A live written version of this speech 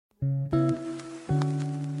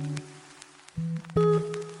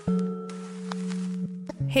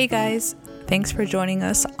Hey guys, thanks for joining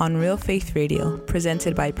us on Real Faith Radio,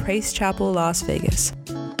 presented by Praise Chapel Las Vegas.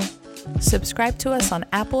 Subscribe to us on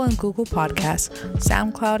Apple and Google Podcasts,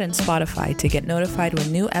 SoundCloud, and Spotify to get notified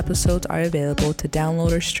when new episodes are available to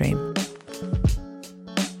download or stream.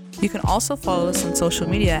 You can also follow us on social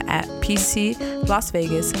media at PC Las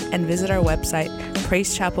Vegas and visit our website,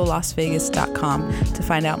 praisechapellasvegas.com, to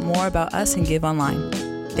find out more about us and give online.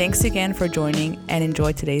 Thanks again for joining and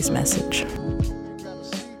enjoy today's message.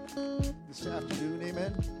 This afternoon,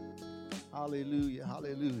 amen. Hallelujah,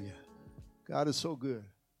 hallelujah. God is so good.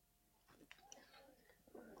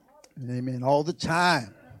 Amen. All the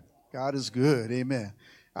time. God is good. Amen.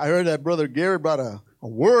 I heard that Brother Gary brought a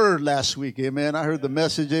word last week. Amen. I heard the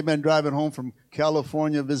message. Amen. Driving home from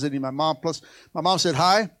California, visiting my mom. Plus, my mom said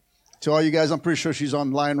hi to all you guys. I'm pretty sure she's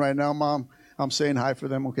online right now, Mom. I'm saying hi for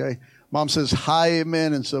them, okay? Mom says hi,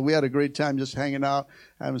 amen. And so we had a great time just hanging out.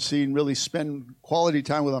 I haven't seen really spend quality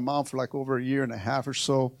time with my mom for like over a year and a half or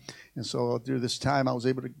so. And so through this time, I was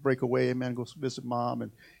able to break away, amen, go visit Mom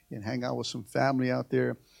and hang out with some family out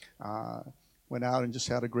there. Went out and just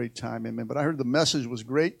had a great time, amen. But I heard the message was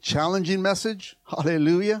great. Challenging message.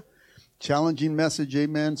 Hallelujah. Challenging message,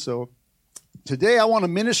 amen. So today I want to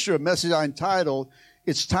minister a message I entitled,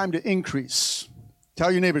 It's Time to Increase.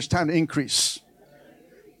 Tell your neighbor, it's time to increase.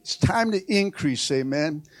 It's time to increase,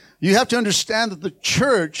 amen. You have to understand that the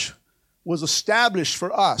church was established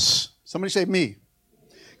for us. Somebody say me.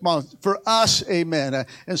 Come on, for us, amen.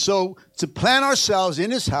 And so to plant ourselves in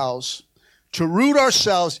his house, to root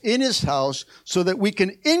ourselves in his house so that we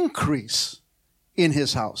can increase in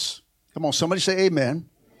his house. Come on, somebody say amen.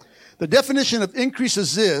 The definition of increase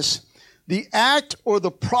is this: the act or the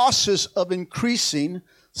process of increasing,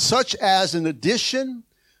 such as an addition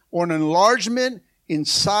or an enlargement in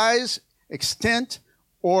size, extent,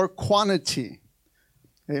 or quantity.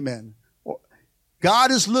 Amen.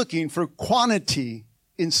 God is looking for quantity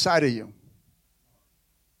inside of you.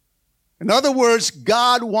 In other words,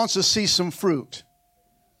 God wants to see some fruit.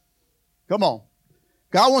 Come on.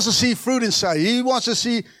 God wants to see fruit inside you. He wants to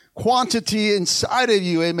see quantity inside of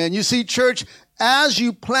you. Amen. You see, church, as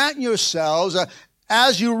you plant yourselves,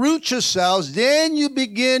 as you root yourselves, then you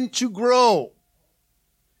begin to grow.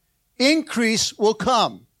 Increase will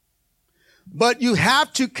come. But you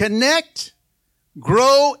have to connect,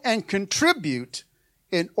 grow, and contribute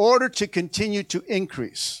in order to continue to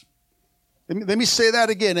increase. Let me say that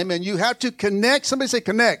again. Amen. You have to connect. Somebody say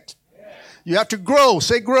connect. Yeah. You have to grow.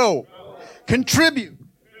 Say grow. Contribute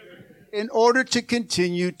in order to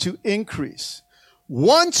continue to increase.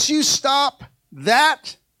 Once you stop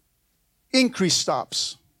that, increase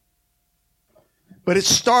stops. But it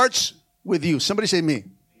starts with you. Somebody say me.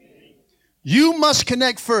 You must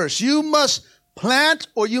connect first. You must plant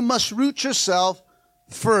or you must root yourself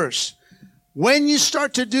first. When you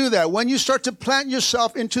start to do that, when you start to plant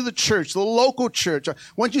yourself into the church, the local church,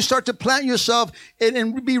 once you start to plant yourself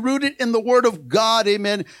and be rooted in the Word of God,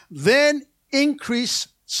 amen, then increase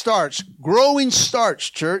starts. Growing starts,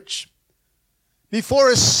 church. Before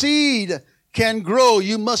a seed can grow,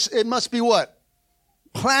 it must be what?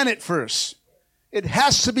 Planted first. It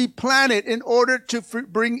has to be planted in order to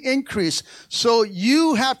bring increase. So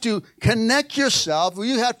you have to connect yourself.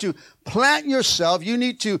 You have to plant yourself. You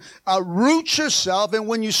need to root yourself. And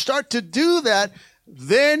when you start to do that,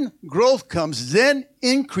 then growth comes. Then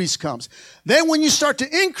increase comes. Then when you start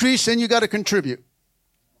to increase, then you got to contribute.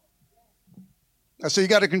 So you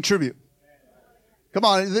got to contribute. Come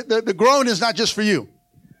on. The growing is not just for you.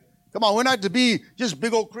 Come on. We're not to be just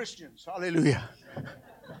big old Christians. Hallelujah.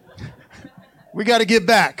 We got to give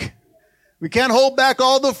back. We can't hold back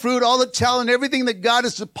all the fruit, all the talent, everything that God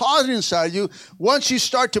has deposited inside of you. Once you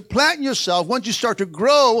start to plant yourself, once you start to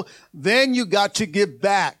grow, then you got to give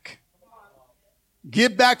back.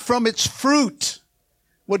 Give back from its fruit,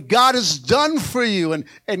 what God has done for you,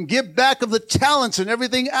 and give back of the talents and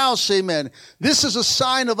everything else. Amen. This is a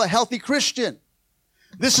sign of a healthy Christian.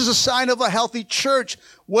 This is a sign of a healthy church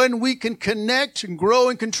when we can connect and grow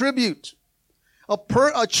and contribute.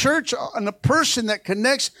 A church and a person that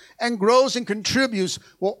connects and grows and contributes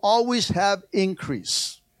will always have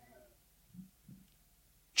increase.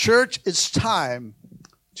 Church, it's time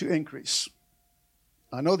to increase.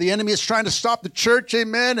 I know the enemy is trying to stop the church,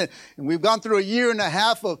 amen, and we've gone through a year and a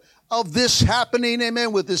half of this happening,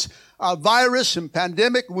 amen, with this virus and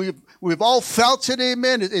pandemic. We've all felt it,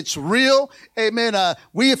 amen. It's real, amen.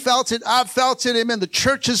 We have felt it, I've felt it, amen. The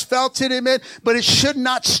church has felt it, amen, but it should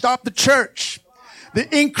not stop the church. The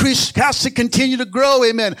increase has to continue to grow,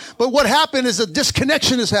 amen. But what happened is a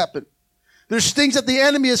disconnection has happened. There's things that the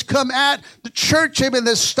enemy has come at the church, amen,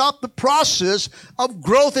 that stop the process of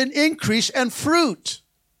growth and increase and fruit.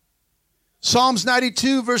 Psalms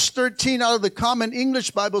 92, verse 13 out of the Common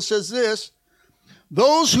English Bible says this: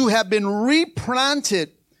 those who have been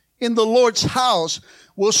replanted in the Lord's house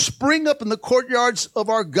will spring up in the courtyards of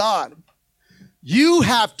our God. You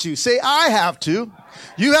have to, say I have to,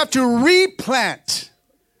 you have to replant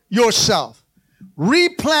yourself.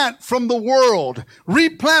 Replant from the world.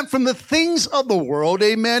 Replant from the things of the world.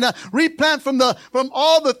 Amen. Replant from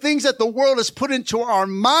all the things that the world has put into our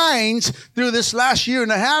minds through this last year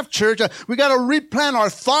and a half, church. We got to replant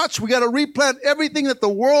our thoughts. We got to replant everything that the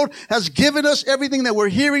world has given us, everything that we're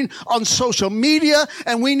hearing on social media.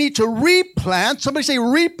 And we need to replant, somebody say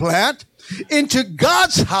replant, into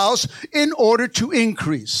God's house in order to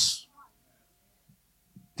increase.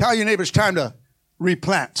 Tell your neighbors, time to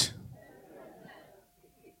replant.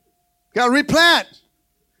 Got to replant.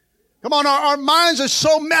 Come on, our minds are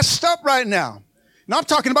so messed up right now. And I'm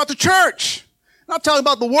talking about the church. I'm not talking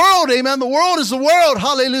about the world, amen. The world is the world,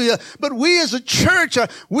 hallelujah. But we as a church,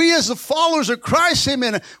 we as the followers of Christ,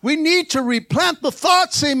 amen, we need to replant the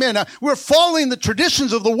thoughts, amen. We're following the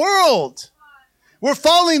traditions of the world. We're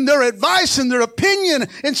following their advice and their opinion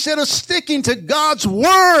instead of sticking to God's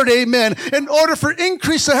word, amen. In order for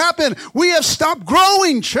increase to happen, we have stopped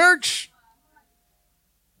growing, church.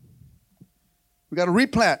 We got to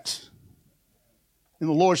replant in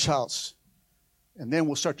the Lord's house, and then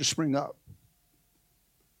we'll start to spring up.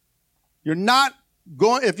 If you're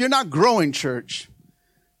not growing, church,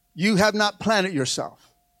 you have not planted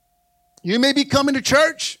yourself. You may be coming to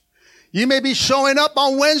church. You may be showing up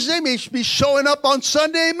on Wednesday, may be showing up on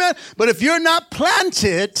Sunday, amen. But if you're not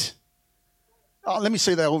planted, let me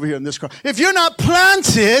say that over here in this car. If you're not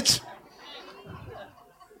planted,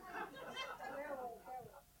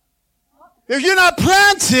 if you're not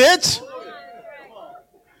planted,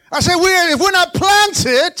 I say if we're not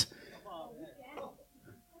planted,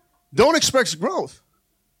 don't expect growth.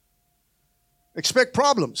 Expect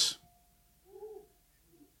problems.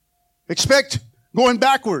 Expect going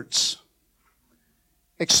backwards.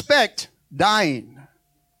 Expect dying.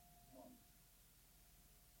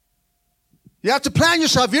 You have to plan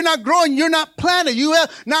yourself. If you're not growing, you're not planted. You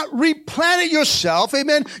have not replanted yourself,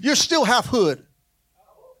 amen. You're still half hood.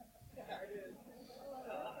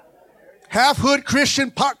 Half hood Christian,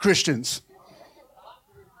 pot Christians.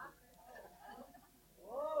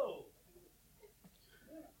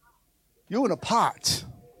 You're in a pot.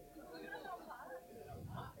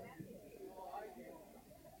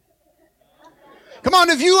 Come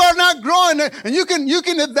on, if you are not growing, and you can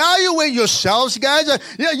evaluate yourselves, guys.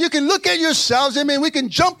 You can look at yourselves. I mean, we can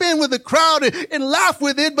jump in with the crowd and laugh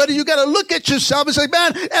with it, but you got to look at yourself and say,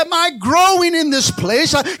 man, am I growing in this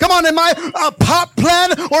place? Come on, am I a pot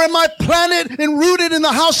plant, or am I planted and rooted in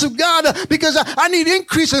the house of God? Because I need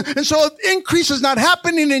increase. And so if increase is not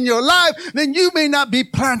happening in your life, then you may not be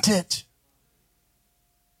planted.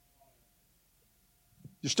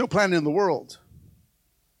 You're still planted in the world.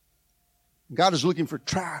 God is looking for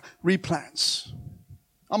replants.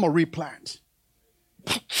 I'm a replant.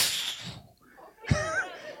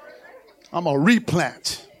 I'm a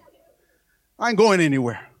replant. I ain't going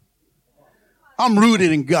anywhere. I'm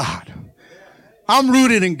rooted in God. I'm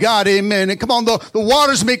rooted in God, amen. And come on, the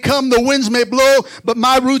waters may come, the winds may blow, but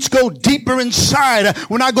my roots go deeper inside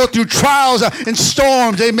when I go through trials and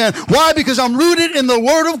storms, amen. Why? Because I'm rooted in the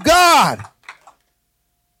Word of God.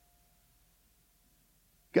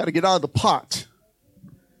 Got to get out of the pot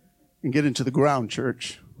and get into the ground,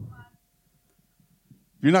 church.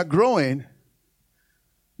 If you're not growing,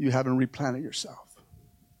 you haven't replanted yourself.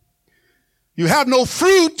 You have no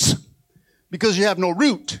fruit because you have no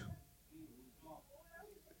root.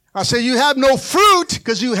 I say you have no fruit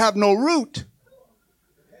because you have no root.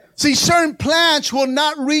 See, certain plants will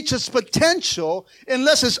not reach its potential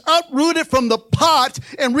unless it's uprooted from the pot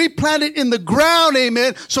and replanted in the ground,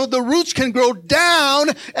 amen, so the roots can grow down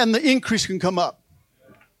and the increase can come up.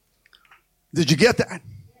 Did you get that?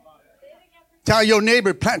 Tell your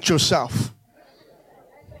neighbor, plant yourself.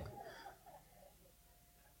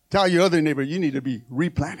 Tell your other neighbor, you need to be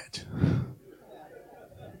replanted.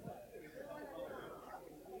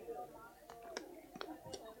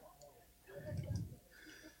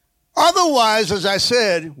 Otherwise, as I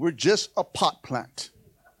said, we're just a pot plant.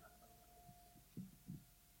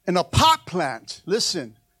 And a pot plant,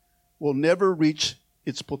 listen, will never reach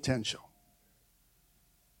its potential.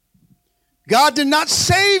 God did not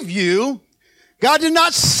save you. God did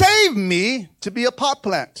not save me to be a pot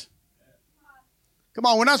plant. Come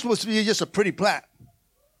on, we're not supposed to be just a pretty plant.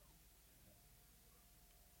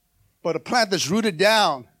 But a plant that's rooted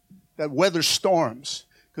down, that weathers storms.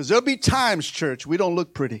 Because there'll be times, church, we don't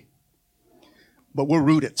look pretty. but we're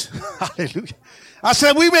rooted. Hallelujah. I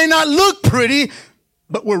said, we may not look pretty,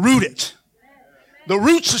 but we're rooted. The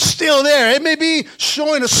roots are still there. It may be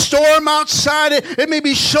showing a storm outside. It may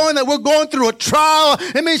be showing that we're going through a trial.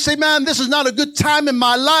 It may say, man, this is not a good time in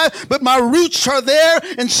my life, but my roots are there,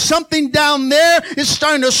 and something down there is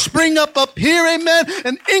starting to spring up here, amen?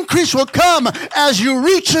 An increase will come as you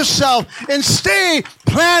root yourself and stay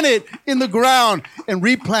planted in the ground and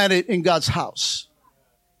replanted in God's house.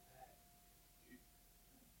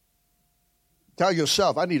 Tell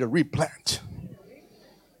yourself, I need a replant.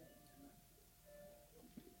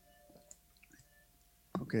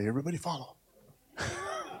 Okay, everybody follow.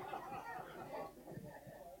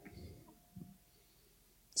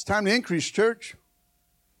 It's time to increase, church.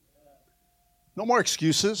 No more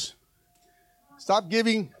excuses. Stop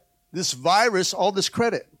giving this virus all this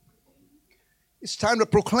credit. It's time to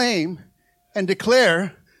proclaim and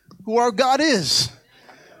declare who our God is.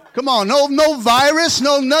 Come on, no virus,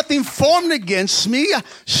 nothing formed against me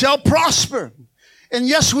shall prosper. And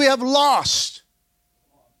yes, we have lost.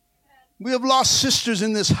 We have lost sisters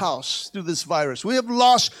in this house through this virus. We have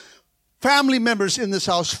lost family members in this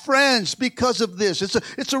house, friends, because of this.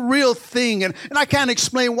 It's a real thing. And I can't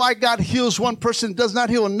explain why God heals one person, does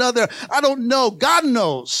not heal another. I don't know. God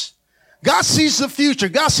knows. God sees the future.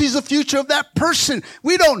 God sees the future of that person.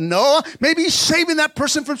 We don't know. Maybe he's saving that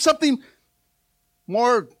person from something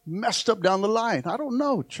more messed up down the line. I don't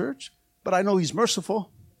know, church. But I know he's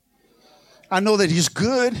merciful. I know that he's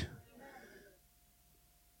good.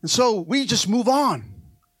 And so we just move on.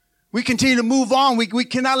 We continue to move on. We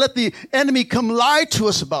cannot let the enemy come lie to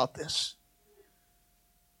us about this.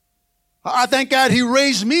 I thank God he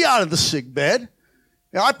raised me out of the sick bed.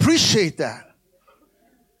 I appreciate that.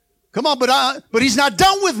 Come on, but he's not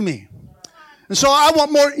done with me. And so I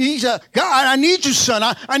want more. God, I need you, son.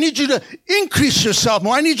 I need you to increase yourself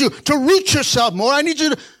more. I need you to root yourself more. I need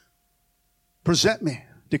you to present me,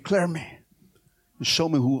 declare me, and show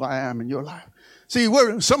me who I am in your life. See,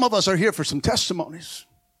 some of us are here for some testimonies.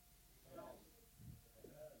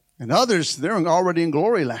 And others, they're already in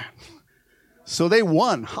glory land. So they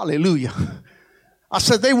won. Hallelujah. I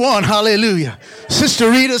said they won. Hallelujah.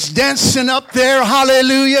 Sister Rita's dancing up there.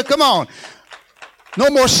 Hallelujah. Come on. No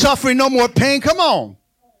more suffering, no more pain. Come on.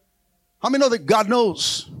 How many know that God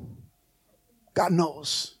knows? God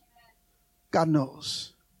knows. God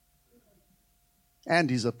knows.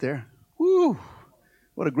 Andy's up there. Woo.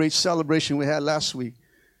 What a great celebration we had last week,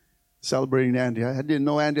 celebrating Andy. I didn't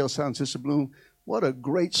know Andy outside Sister Bloom. What a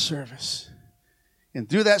great service. And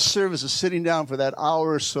through that service of sitting down for that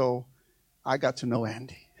hour or so, I got to know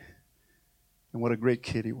Andy. And what a great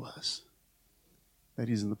kid he was. That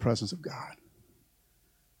he's in the presence of God.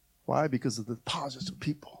 Why? Because of the deposits of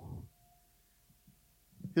people.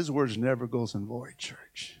 His words never goes in void,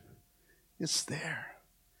 church. It's there.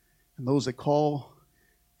 And those that call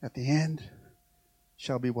at the end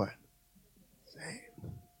shall be what?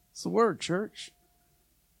 Saved. It's the word, church.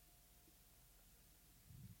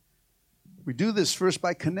 We do this first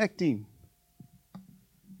by connecting.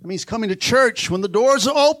 That means coming to church when the doors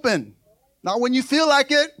are open. Not when you feel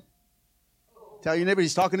like it. Tell your neighbor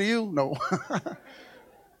he's talking to you? No.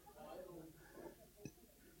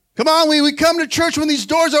 Come on, we come to church when these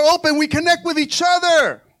doors are open. We connect with each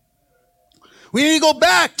other. We need to go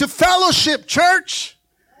back to fellowship, church.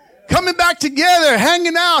 Coming back together,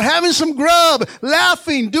 hanging out, having some grub,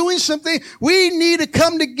 laughing, doing something. We need to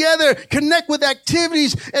come together, connect with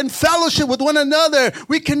activities and fellowship with one another.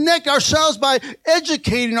 We connect ourselves by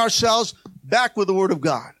educating ourselves back with the Word of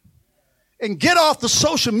God. And get off the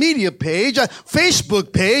social media page,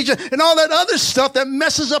 Facebook page, and all that other stuff that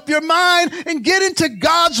messes up your mind, and get into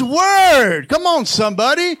God's Word. Come on,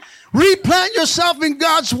 somebody. Replant yourself in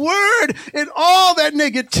God's Word, and all that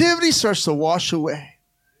negativity starts to wash away.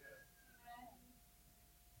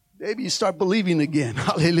 Maybe you start believing again.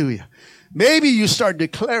 Hallelujah. Maybe you start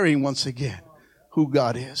declaring once again who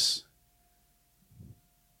God is.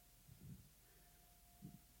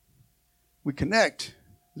 We connect.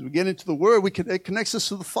 As we get into the Word, it connects us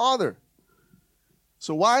to the Father.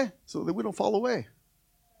 So why? So that we don't fall away.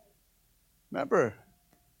 Remember,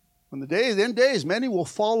 when the end days, many will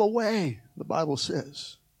fall away, the Bible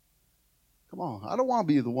says. Come on, I don't want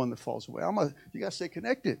to be the one that falls away. You got to stay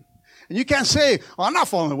connected. And you can't say, oh, I'm not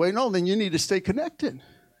falling away. No, then you need to stay connected.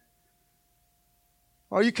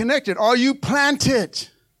 Are you connected? Are you planted?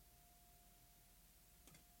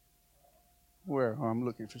 Where? Oh, I'm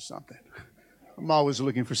looking for something. I'm always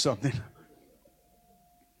looking for something.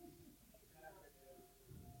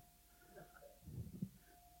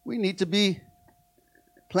 We need to be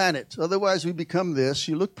planted. Otherwise, we become this.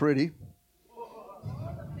 You look pretty.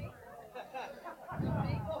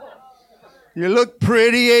 You look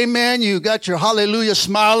pretty, amen. You got your hallelujah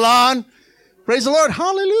smile on. Praise the Lord,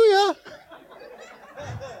 hallelujah.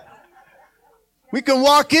 We can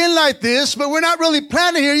walk in like this, but we're not really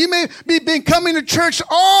planted here. You may be been coming to church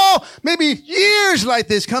maybe years like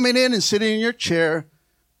this, coming in and sitting in your chair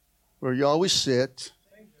where you always sit.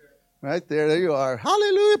 Right there, there you are.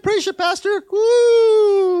 Hallelujah, praise you, Pastor.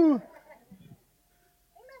 Woo!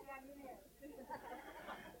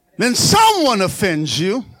 Then someone offends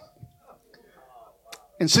you.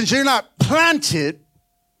 And since you're not planted,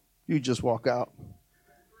 you just walk out.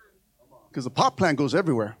 Because the pot plant goes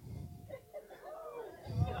everywhere.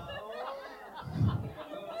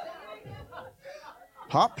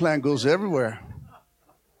 Pot plant goes everywhere.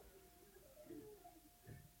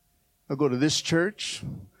 I'll go to this church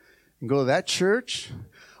and go to that church,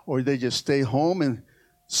 or they just stay home and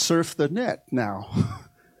surf the net now.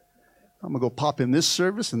 I'm going to go pop in this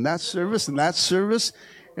service and that service and that service.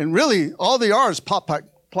 And really, all they are is pot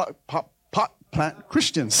plant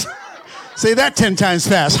Christians. Say that 10 times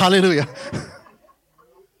fast. Hallelujah.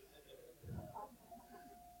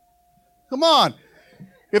 Come on.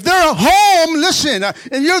 If they're at home, listen,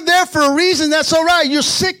 and you're there for a reason, that's all right. You're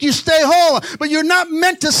sick, you stay home. But you're not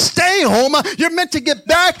meant to stay home. You're meant to get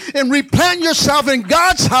back and replant yourself in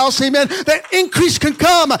God's house, amen. That increase can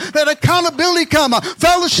come, that accountability come,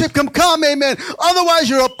 fellowship can come, amen. Otherwise,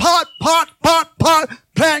 you're a pot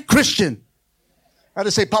plant Christian. I had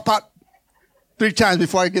to say pot 3 times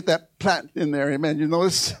before I get that plant in there, amen. You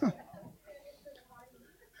notice?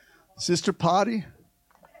 Sister Potty.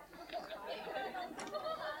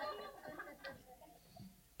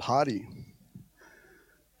 Potty.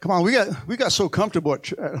 Come on, we got so comfortable at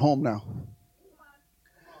home now.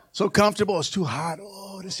 So comfortable, it's too hot.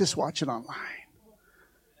 Oh, let's just watch it online.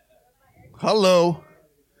 Hello.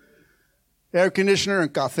 Air conditioner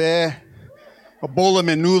and cafe. A bowl of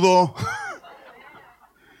menudo.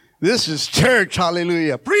 This is church,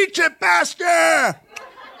 hallelujah. Preach it, Pastor.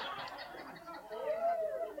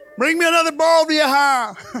 Bring me another bowl, vieja.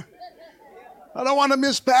 I don't want to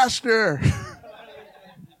miss Pastor.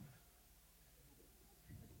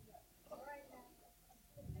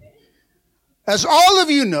 As all of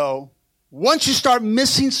you know, once you start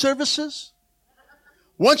missing services,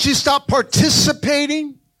 once you stop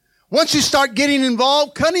participating, once you start getting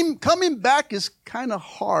involved, coming back is kind of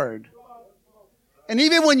hard. And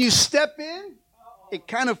even when you step in, it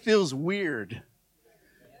kind of feels weird.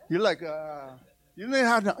 You're like, you don't know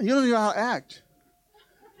how to act.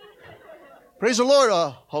 Praise the Lord.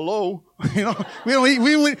 Hello. You know,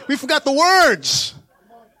 we forgot the words.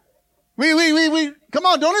 We come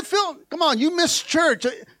on, don't it feel, come on, you missed church.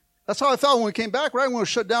 That's how I felt when we came back, right? When we were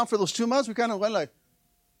shut down for those 2 months, we kind of went like,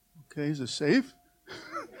 okay, is it safe?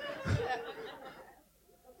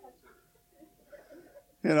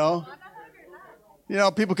 You know,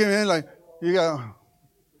 people came in like, you got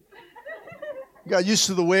used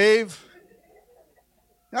to the wave.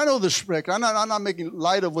 I know the spread. I'm not making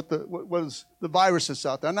light of what is the virus that's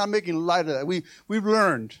out there. I'm not making light of that. We've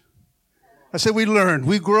learned. I said we learned.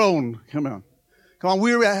 We've grown. Come on.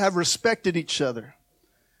 We have respected each other.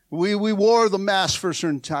 We wore the mask for a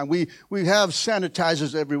certain time. We have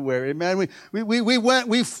sanitizers everywhere. Amen.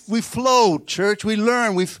 We flowed, church. We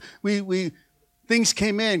learned. We things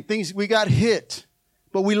came in. We got hit,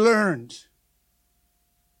 but we learned.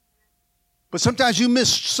 But sometimes you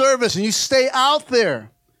miss service and you stay out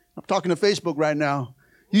there. I'm talking to Facebook right now.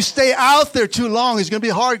 You stay out there too long. It's going to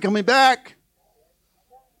be hard coming back.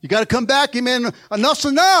 You got to come back, amen. Enough's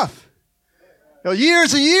enough.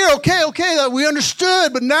 Year's a year, okay, we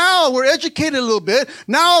understood, but now we're educated a little bit.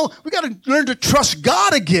 Now we got to learn to trust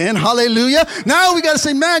God again, hallelujah. Now we got to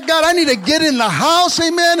say, man, God, I need to get in the house,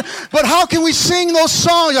 amen. But how can we sing those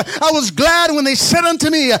songs? I was glad when they said unto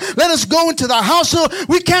me, let us go into the house. So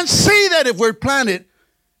we can't say that if we're planted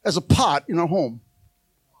as a pot in our home.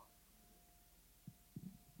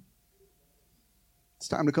 It's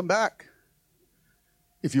time to come back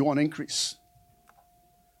if you want to increase.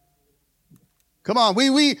 Come on,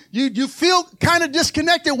 you feel kind of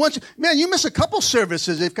disconnected once. You miss a couple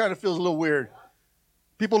services, it kind of feels a little weird.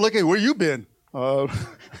 People look at where you been. 2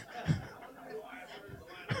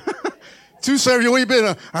 services, where you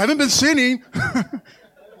been? I haven't been sinning.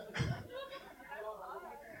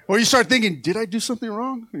 Or you start thinking, did I do something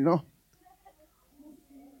wrong? You know.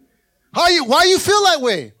 Why you feel that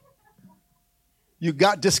way? You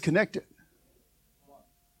got disconnected.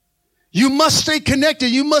 You must stay connected.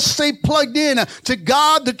 You must stay plugged in to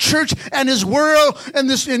God, the church, and His word, in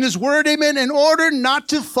His word, amen, in order not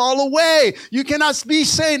to fall away. You cannot be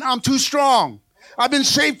saying, I'm too strong. I've been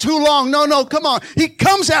saved too long. No, come on. He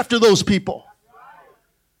comes after those people.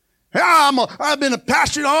 I've been a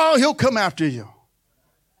pastor. Oh, he'll come after you.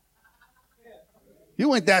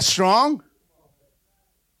 You ain't that strong.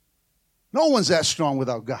 No one's that strong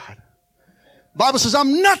without God. The Bible says,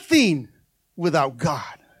 I'm nothing without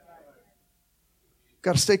God.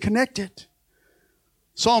 Got to stay connected.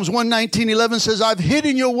 Psalms 119:11 says, I've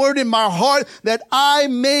hidden your word in my heart that I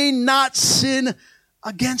may not sin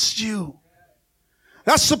against you.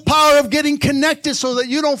 That's the power of getting connected so that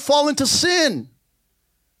you don't fall into sin.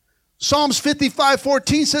 Psalms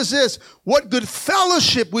 55:14 says this, what good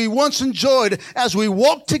fellowship we once enjoyed as we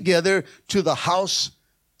walked together to the house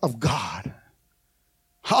of God.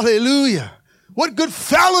 Hallelujah. What good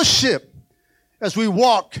fellowship as we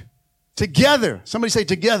walk together. Somebody say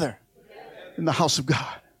together. In the house of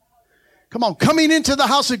God. Come on, coming into the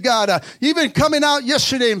house of God. Even coming out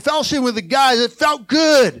yesterday and fellowship with the guys, it felt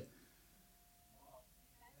good.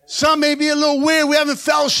 Some may be a little weird. We haven't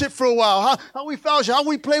fellowship for a while. How we fellowship? How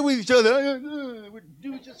we play with each other?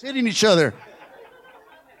 We're just hitting each other.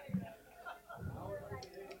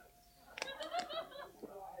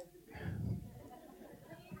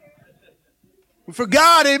 We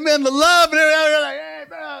forgot, amen, the love and everything.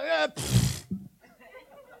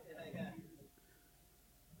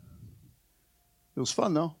 It was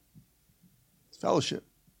fun, though. It's fellowship.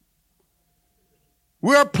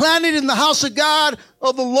 We are planted in the house of God,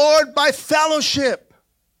 of the Lord, by fellowship.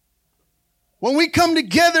 When we come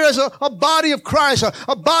together as a body of Christ,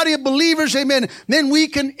 a body of believers, amen, then we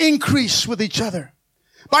can increase with each other.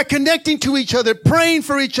 By connecting to each other, praying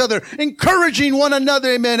for each other, encouraging one another,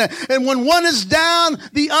 amen. And when one is down,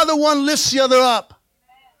 the other one lifts the other up.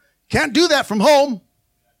 Can't do that from home.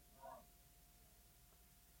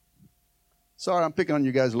 Sorry, I'm picking on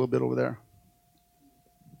you guys a little bit over there.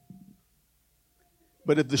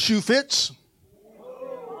 But if the shoe fits,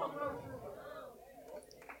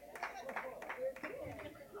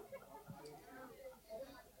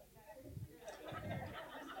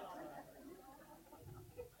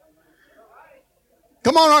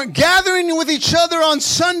 come on, gathering with each other on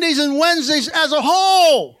Sundays and Wednesdays as a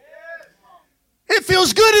whole. It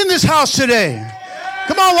feels good in this house today.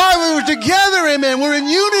 Come on, while we're together, amen. We're in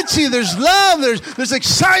unity. There's love. There's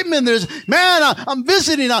excitement. I'm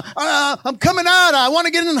visiting. I'm coming out. I want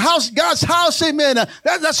to get in the house, God's house, amen.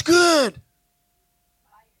 That's good.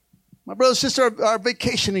 My brother and sister are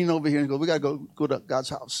vacationing over here and go, we got to go to God's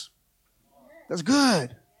house. That's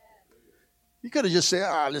good. You could have just said,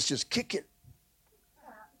 let's just kick it.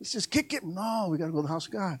 Let's just kick it. No, we got to go to the house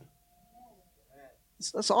of God.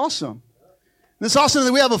 That's awesome. It's awesome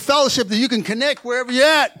that we have a fellowship that you can connect wherever you're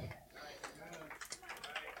at.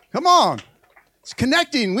 Come on. It's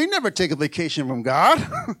connecting. We never take a vacation from God.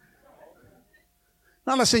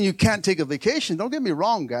 I'm not saying you can't take a vacation. Don't get me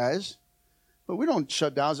wrong, guys. But we don't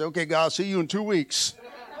shut down and say, okay, God, I'll see you in 2 weeks.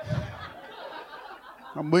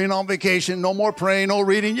 I'm being on vacation. No more praying, no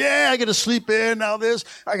reading. Yeah, I get to sleep in. Now this.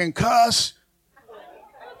 I can cuss.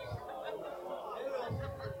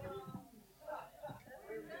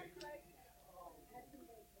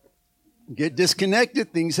 Get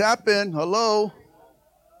disconnected. Things happen. Hello.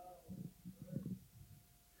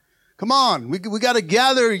 Come on. We got to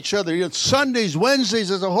gather each other. Sundays, Wednesdays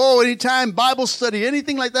as a whole, anytime, Bible study,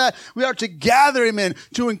 anything like that. We are to gather, amen,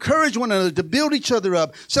 to encourage one another, to build each other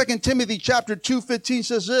up. 2 Timothy chapter 2:15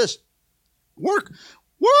 says this. Work.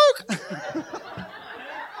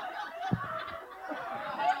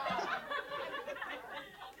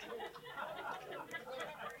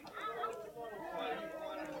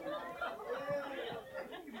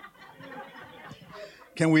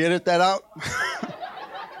 Can we edit that out?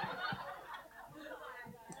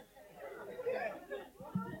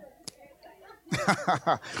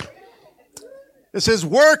 It says,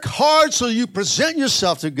 work hard so you present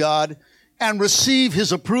yourself to God and receive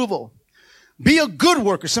his approval. Be a good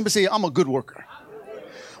worker. Somebody say, I'm a good worker.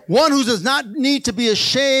 One who does not need to be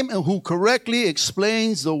ashamed and who correctly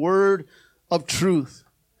explains the word of truth.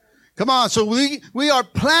 Come on. So we are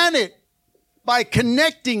planted by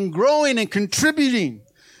connecting, growing, and contributing.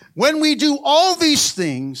 When we do all these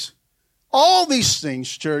things,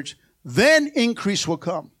 church, then increase will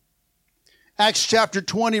come. Acts chapter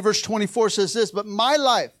 20, verse 24 says this, but my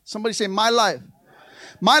life, somebody say my life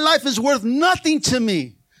is worth nothing to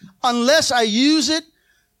me unless I use it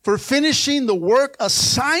for finishing the work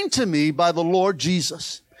assigned to me by the Lord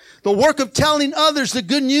Jesus. The work of telling others the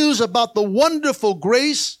good news about the wonderful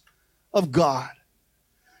grace of God.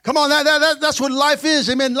 Come on, that's what life is.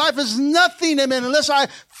 Amen. Life is nothing, amen, unless I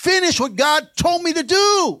finish what God told me to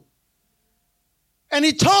do. And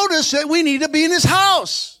he told us that we need to be in his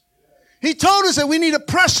house. He told us that we need to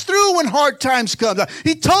press through when hard times come.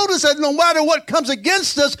 He told us that no matter what comes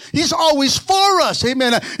against us, He's always for us.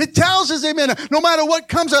 Amen. It tells us, amen, no matter what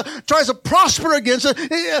comes, tries to prosper against us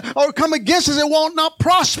or come against us, it won't not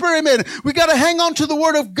prosper. Amen. We got to hang on to the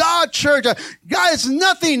Word of God, church. Guys,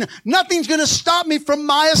 nothing's going to stop me from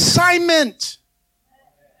my assignment.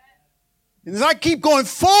 And as I keep going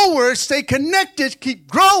forward, stay connected, keep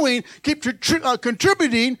growing, keep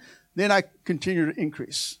contributing, then I continue to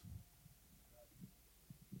increase.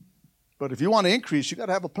 But if you want to increase, you got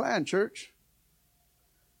to have a plan, church.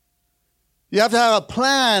 You have to have a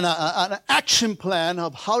plan, an action plan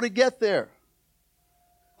of how to get there.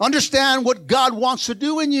 Understand what God wants to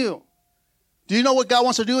do in you. Do you know what God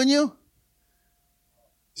wants to do in you?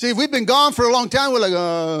 See, if we've been gone for a long time, we're like,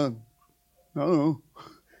 I don't know.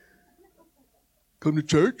 Come to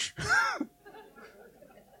church.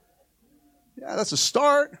 Yeah, that's a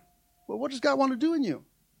start. Well, what does God want to do in you?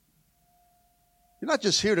 You're not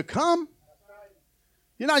just here to come.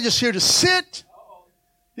 You're not just here to sit.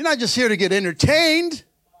 You're not just here to get entertained.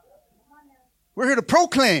 We're here to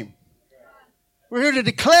proclaim. We're here to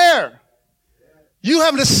declare. You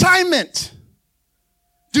have an assignment.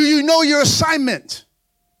 Do you know your assignment?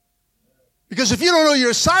 Because if you don't know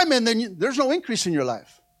your assignment, then there's no increase in your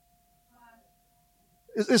life.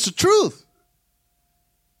 It's the truth.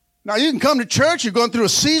 Now, you can come to church, you're going through a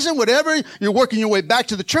season, whatever, you're working your way back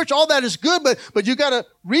to the church. All that is good, but you got to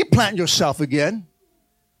replant yourself again.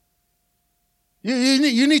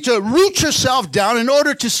 You need to root yourself down in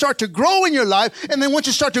order to start to grow in your life. And then once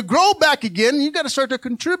you start to grow back again, you got to start to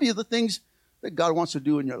contribute the things that God wants to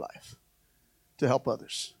do in your life to help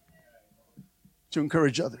others, to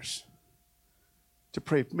encourage others, to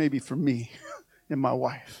pray maybe for me and my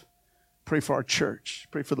wife, pray for our church,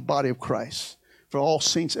 pray for the body of Christ. For all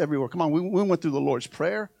saints everywhere. Come on, we went through the Lord's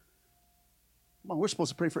Prayer. Come on, we're supposed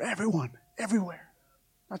to pray for everyone, everywhere.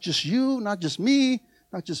 Not just you, not just me,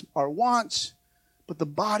 not just our wants, but the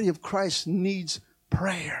body of Christ needs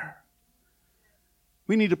prayer.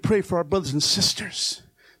 We need to pray for our brothers and sisters.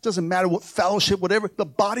 It doesn't matter what fellowship, whatever, the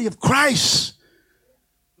body of Christ.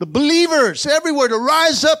 The believers everywhere to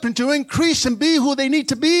rise up and to increase and be who they need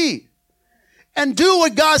to be. And do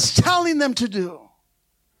what God's telling them to do.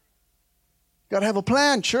 Got to have a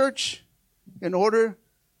plan, church, in order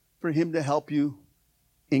for Him to help you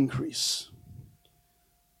increase.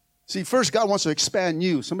 See, first God wants to expand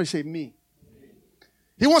you. Somebody say me.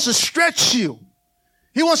 He wants to stretch you.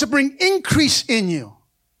 He wants to bring increase in you.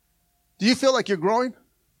 Do you feel like you're growing?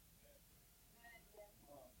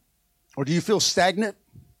 Or do you feel stagnant?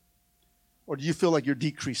 Or do you feel like you're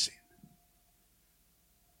decreasing?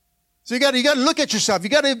 So you got to look at yourself. You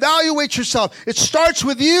got to evaluate yourself. It starts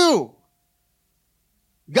with you.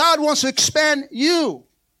 God wants to expand you.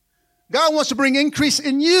 God wants to bring increase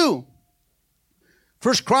in you.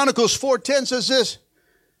 1 Chronicles 4:10 says this.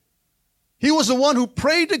 He was the one who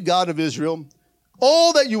prayed to God of Israel,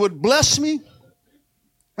 "Oh, that you would bless me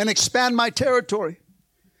and expand my territory.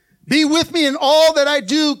 Be with me in all that I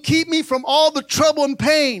do. Keep me from all the trouble and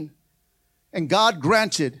pain." And God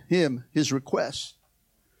granted him his request.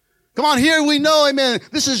 Come on, here we know, amen,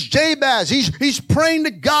 this is Jabez. He's praying to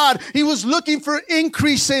God. He was looking for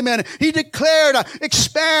increase, amen. He declared,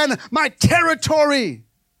 expand my territory.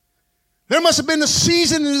 There must have been a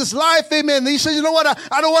season in his life, amen. He says, you know what,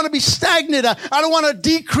 I don't want to be stagnant. I don't want to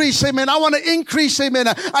decrease, amen. I want to increase, amen.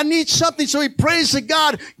 I need something. So he prays to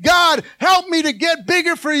God, God, help me to get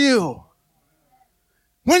bigger for you.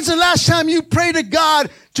 When's the last time you prayed to God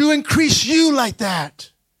to increase you like that?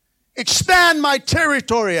 Expand my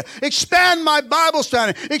territory. Expand my Bible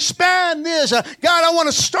study. Expand this. God, I want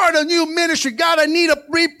to start a new ministry. God, I need to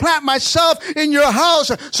replant myself in your house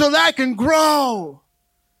so that I can grow.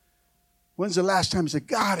 When's the last time you said,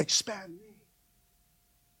 God, expand me?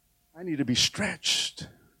 I need to be stretched.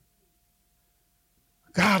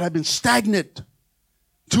 God, I've been stagnant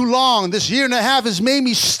too long. This year and a half has made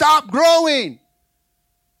me stop growing.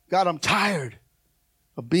 God, I'm tired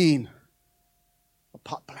of being a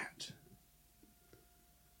pot plant.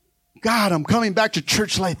 God, I'm coming back to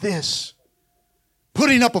church like this,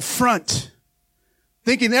 putting up a front,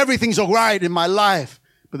 thinking everything's all right in my life,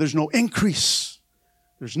 but there's no increase.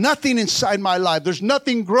 There's nothing inside my life. There's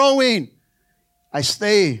nothing growing. I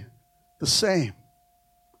stay the same.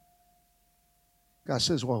 God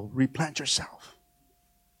says, well, replant yourself.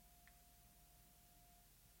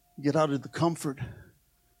 Get out of the comfort.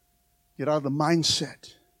 Get out of the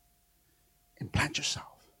mindset and plant yourself.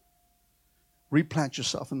 Replant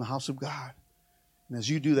yourself in the house of God. And as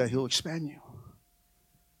you do that, He'll expand you.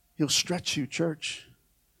 He'll stretch you, church.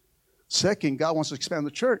 Second, God wants to expand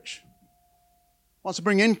the church. Wants to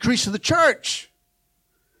bring increase to the church.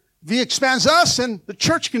 If he expands us, then the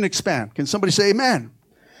church can expand. Can somebody say amen?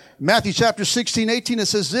 Matthew chapter 16, 18, it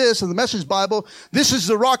says this in the Message Bible, this is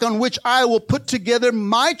the rock on which I will put together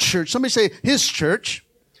my church. Somebody say his church.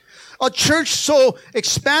 A church so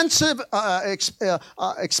expansive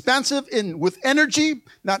with energy,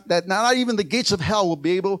 not even the gates of hell will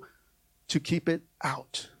be able to keep it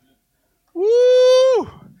out. Woo!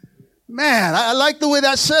 Man, I like the way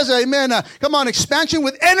that says it. Amen. Come on, expansion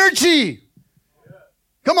with energy.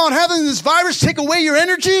 Come on, having this virus take away your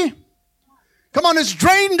energy. Come on, it's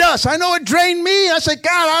drained us. I know it drained me. I said,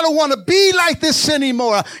 God, I don't want to be like this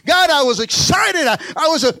anymore. God, I was excited. I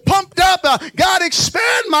was pumped up. God,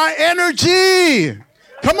 expand my energy.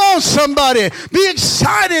 Come on, somebody. Be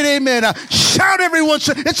excited, amen. Shout everyone.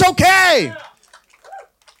 It's okay.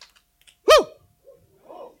 Woo!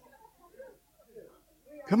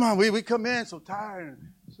 Come on, we come in so tired.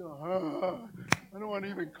 So, I don't want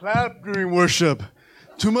to even clap during worship.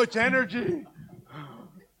 Too much energy.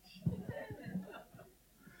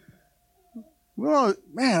 Well,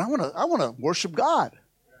 man, I want to worship God.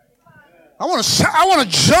 I want to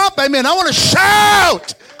jump. Amen. I want to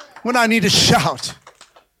shout when I need to shout.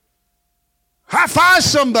 High five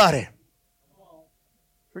somebody.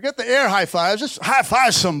 Forget the air high fives. Just high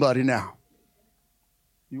five somebody now.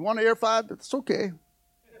 You want an air five? That's okay.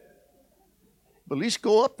 But at least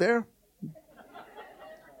go up there.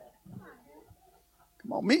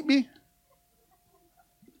 Come on, meet me.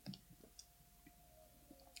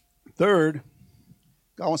 Third,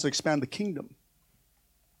 God wants to expand the kingdom.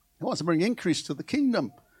 He wants to bring increase to the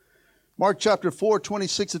kingdom. Mark chapter 4,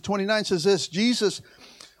 26 to 29 says this, Jesus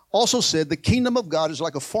also said, the kingdom of God is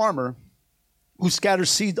like a farmer who scatters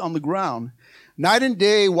seed on the ground. Night and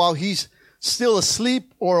day, while he's still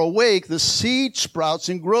asleep or awake, the seed sprouts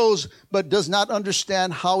and grows, but does not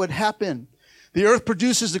understand how it happened. The earth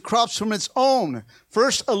produces the crops from its own.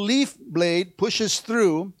 First, a leaf blade pushes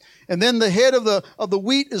through, and then the head of the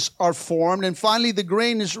wheat are formed, and finally the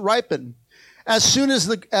grain is ripened. As soon as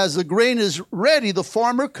the grain is ready, the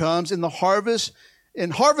farmer comes and harvests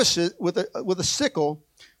it with a sickle,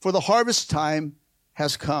 for the harvest time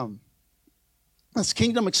has come. That's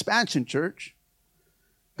kingdom expansion, church.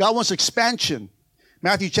 God wants expansion.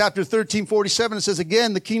 Matthew chapter 13, 47, it says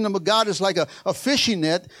again, the kingdom of God is like a fishing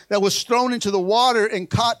net that was thrown into the water and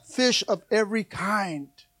caught fish of every kind.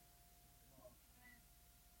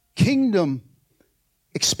 Kingdom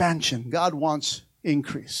expansion. God wants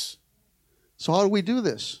increase. So how do we do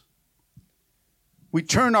this? We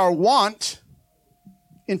turn our want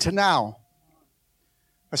into now.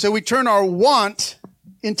 I said we turn our want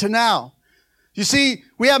into now. You see,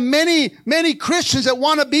 we have many Christians that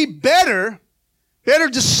want to be better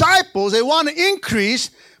disciples. They want to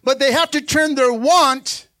increase, but they have to turn their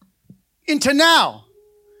want into now.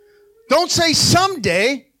 Don't say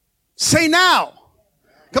someday, say now.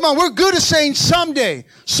 Come on, we're good at saying someday.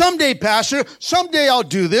 Someday, Pastor. Someday I'll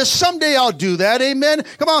do this. Someday I'll do that. Amen.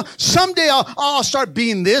 Come on. Someday I'll start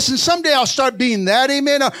being this, and someday I'll start being that.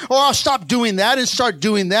 Amen. Or I'll stop doing that and start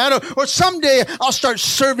doing that. Or someday I'll start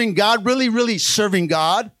serving God. Really, really serving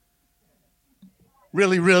God.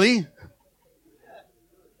 Really, really.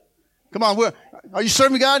 Come on. Are you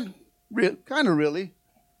serving God? Kind of, really.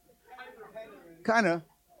 Kind of.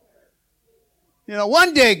 You know,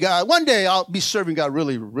 one day I'll be serving God,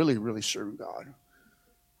 really, really, really serving God.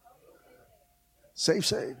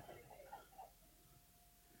 Save.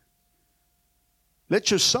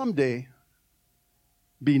 Let your someday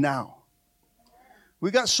be now.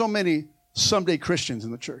 We got so many someday Christians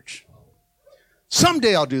in the church.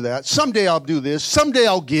 Someday I'll do that. Someday I'll do this. Someday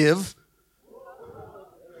I'll give.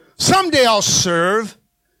 Someday I'll serve.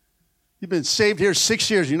 You've been saved here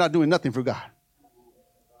 6 years. You're not doing nothing for God.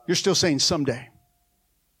 You're still saying someday.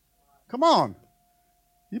 Come on.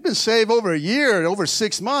 You've been saved over a year, over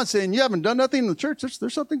 6 months, and you haven't done nothing in the church.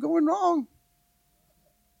 There's something going wrong.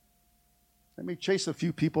 Let me chase a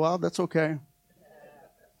few people out. That's okay.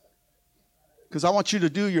 Because I want you to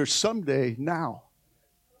do your someday now.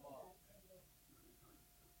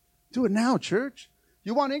 Do it now, church.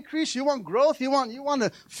 You want increase? You want growth? You want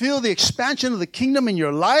to feel the expansion of the kingdom in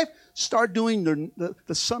your life? Start doing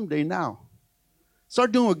the someday now.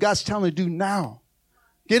 Start doing what God's telling you to do now.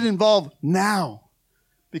 Get involved now.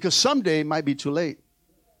 Because someday might be too late.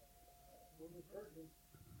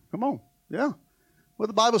 Come on. Yeah. What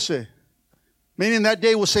the Bible say? Meaning that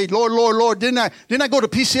day we'll say, Lord, Lord, Lord, didn't I go to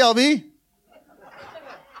PCLV?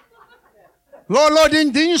 Lord,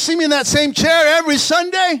 didn't you see me in that same chair every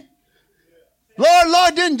Sunday?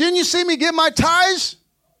 Lord, didn't you see me give my tithes?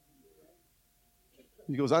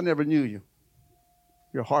 He goes, I never knew you.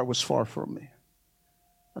 Your heart was far from me.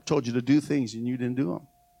 I told you to do things and you didn't do them.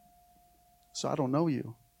 So I don't know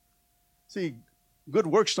you. See, good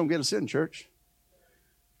works don't get us in, church.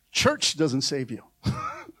 Church doesn't save you.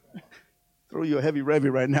 Throw you a heavy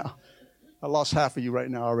revy right now. I lost half of you right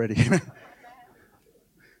now already.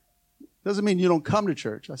 Doesn't mean you don't come to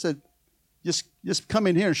church. I said, just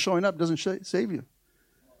coming here and showing up doesn't save you.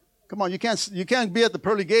 Come on, you can't be at the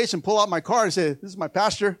pearly gates and pull out my card and say, this is my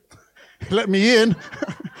pastor. Let me in.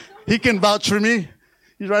 He can vouch for me.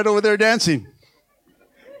 He's right over there dancing.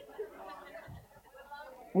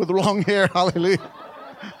 With long hair, hallelujah.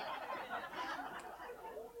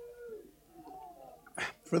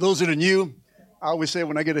 For those that are new, I always say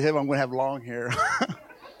when I get to heaven, I'm going to have long hair.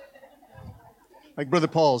 Like Brother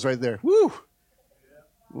Paul's right there. Woo!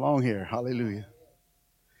 Long hair, hallelujah.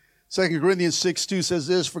 2 Corinthians 6:2 says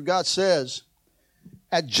this, for God says,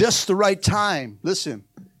 at just the right time, listen,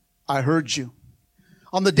 I heard you.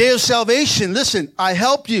 On the day of salvation, listen, I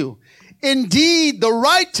help you. Indeed, the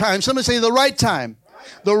right time, somebody say the right time.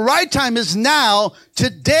 The right time is now.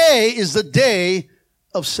 Today is the day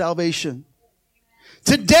of salvation.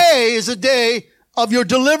 Today is the day of your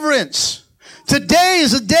deliverance. Today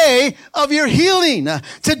is the day of your healing.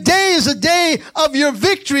 Today is the day of your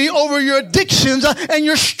victory over your addictions and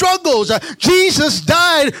your struggles. Jesus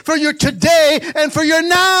died for your today and for your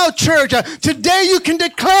now, church. Today you can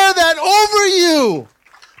declare that over you.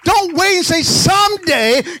 Don't wait and say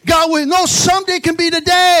someday God will. No, someday can be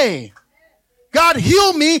today. God,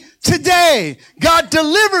 heal me today. God,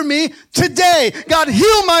 deliver me today. God,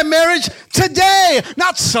 heal my marriage today,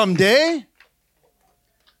 not someday.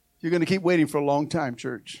 You're going to keep waiting for a long time,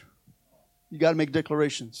 church. You got to make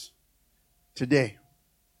declarations. Today.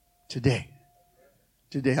 Today.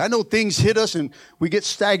 Today. I know things hit us and we get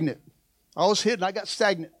stagnant. I was hit and I got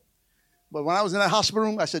stagnant. But when I was in that hospital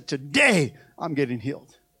room, I said, today I'm getting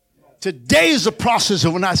healed. Today is the process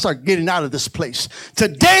of when I start getting out of this place.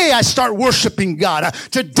 Today I start worshiping God.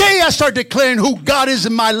 Today I start declaring who God is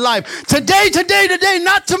in my life. Today,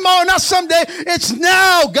 not tomorrow, not someday. It's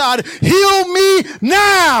now, God. Heal me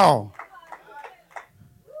now.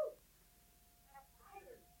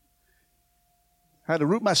 I had to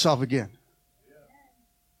root myself again.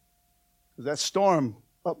 Because that storm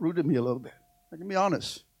uprooted me a little bit. I can be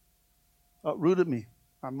honest. Uprooted me.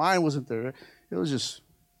 My mind wasn't there. It was just...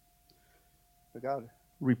 I got to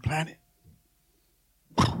replant it.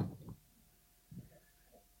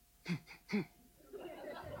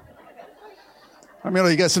 I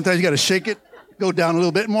mean, sometimes you got to shake it, go down a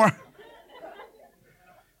little bit more.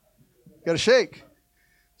 Got to shake.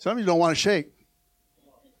 Some of you don't want to shake.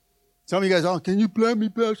 Some of you guys, oh, can you plant me,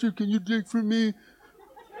 Pastor? Can you dig for me?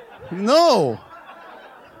 No.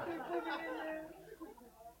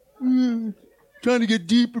 Trying to get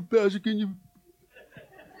deeper, Pastor. Can you?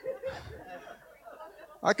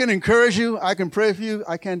 I can encourage you. I can pray for you.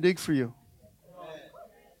 I can't dig for you.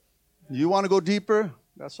 You want to go deeper?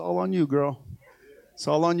 That's all on you, girl. It's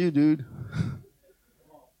all on you, dude.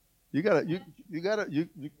 You gotta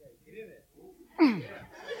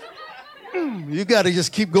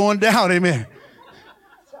just keep going down, amen.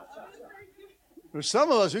 For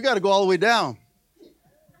some of us, we got to go all the way down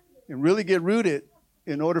and really get rooted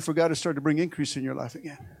in order for God to start to bring increase in your life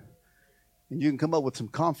again. And you can come up with some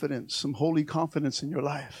confidence, some holy confidence in your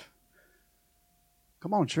life.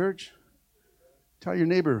 Come on, church. Tell your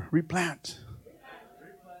neighbor, replant.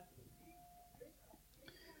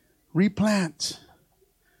 Replant.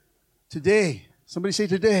 Today, somebody say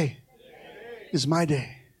today is my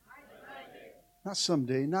day. Not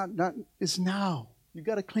someday, not it's now. You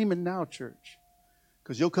got to claim it now, church.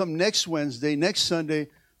 Because you'll come next Wednesday, next Sunday,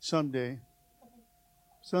 someday.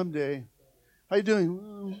 How you doing?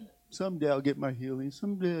 Well, someday I'll get my healing.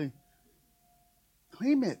 Someday.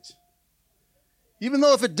 Claim it. Even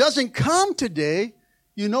though if it doesn't come today,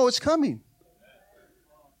 you know it's coming.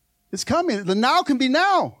 It's coming. The now can be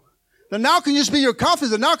now. The now can just be your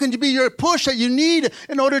confidence. The now can be your push that you need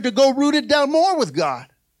in order to go rooted down more with God.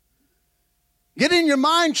 Get in your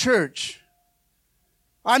mind, church.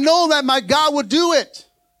 I know that my God will do it.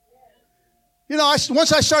 You know,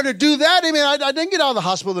 once I started to do that, I didn't get out of the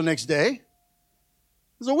hospital the next day. It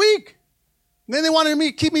was a week. And then they wanted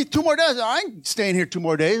me to keep me 2 more days. I ain't staying here 2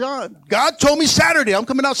 more days. God told me Saturday. I'm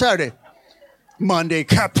coming out Saturday. Monday.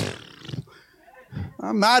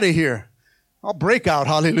 I'm out of here. I'll break out.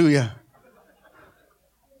 Hallelujah.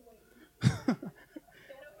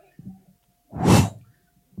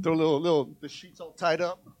 Throw a little, the sheets all tied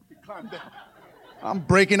up. Climb down. I'm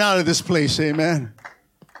breaking out of this place. Amen.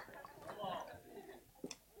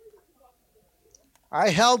 I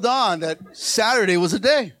held on that Saturday was a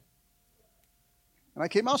day. And I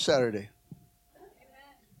came out Saturday.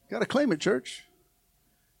 Got to claim it, church.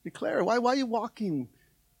 Declare it. Why are you walking?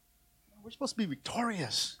 We're supposed to be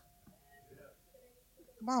victorious.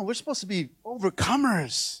 Come on, we're supposed to be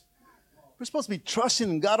overcomers. We're supposed to be trusting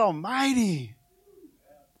in God Almighty.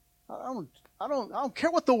 I don't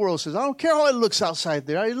care what the world says. I don't care how it looks outside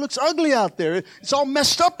there. It looks ugly out there. It's all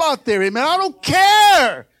messed up out there. Amen. I don't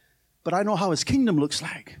care. But I know how His kingdom looks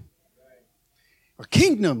like. A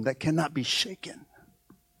kingdom that cannot be shaken.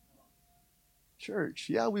 Church,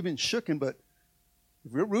 yeah, we've been shooken, but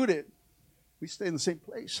if we're rooted, we stay in the same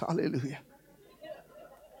place. Hallelujah.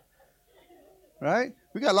 Right?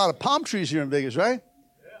 We got a lot of palm trees here in Vegas, right?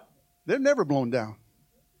 They're never blown down.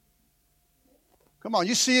 Come on,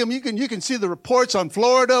 you see them. You can see the reports on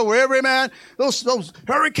Florida, wherever, man. Those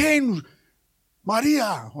Hurricane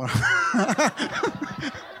Maria.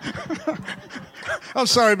 I'm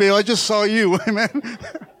sorry, Bill. I just saw you. Amen.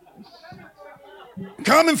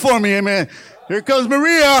 Coming for me. Amen. Here comes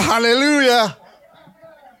Maria. Hallelujah.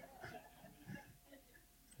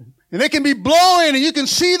 And it can be blowing, and you can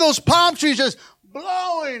see those palm trees just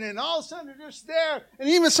blowing, and all of a sudden they're just there. And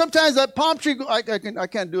even sometimes that palm tree, I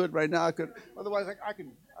can't do it right now. Otherwise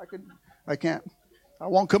I can't. I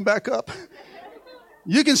won't come back up.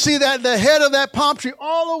 You can see that the head of that palm tree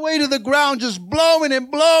all the way to the ground, just blowing and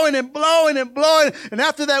blowing and blowing and blowing. And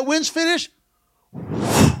after that wind's finished,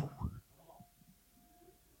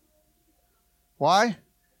 why?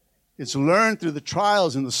 It's learned through the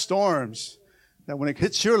trials and the storms that when it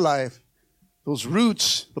hits your life, those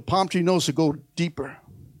roots, the palm tree knows to go deeper.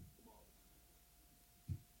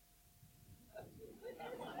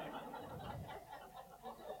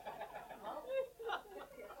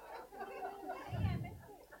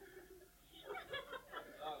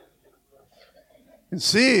 And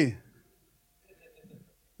see,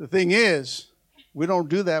 the thing is, we don't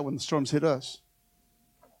do that when the storms hit us.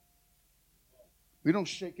 We don't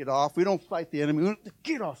shake it off. We don't fight the enemy. We don't,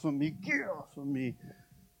 get off of me, get off of me.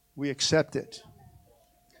 We accept it.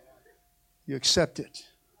 You accept it.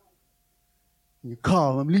 You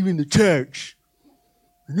call, I'm leaving the church.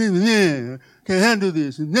 Can't handle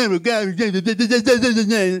this. And never got. You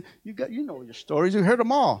know your stories. You heard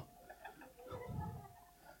them all.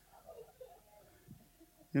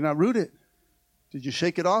 You're not rooted. Did you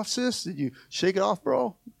shake it off, sis? Did you shake it off,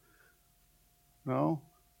 bro? No.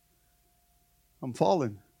 I'm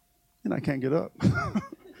falling, and I can't get up.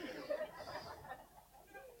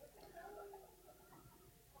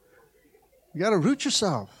 You got to root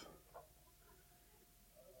yourself.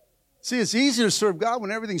 See, it's easier to serve God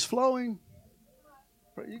when everything's flowing.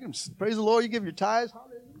 You can praise the Lord. You give your tithes.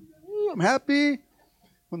 Hallelujah. I'm happy.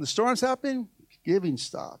 When the storms happen, giving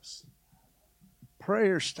stops.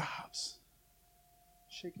 Prayer stops.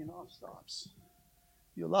 Shaking off stops.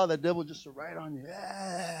 You allow that devil just to ride on you.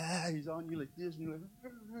 He's on you like this. And you're like,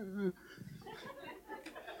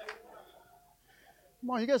 come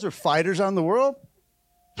on, you guys are fighters on the world.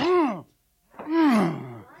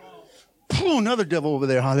 Another devil over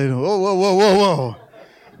there. Hallelujah. Whoa.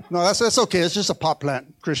 No, that's okay. It's just a pot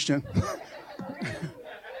plant, Christian.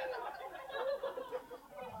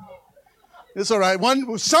 It's all right.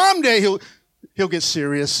 Someday he'll get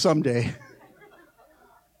serious. Someday.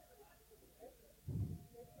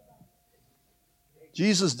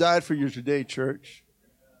 Jesus died for you today, church.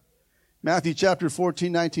 Matthew chapter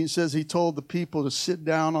 14:19 says he told the people to sit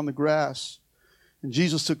down on the grass. And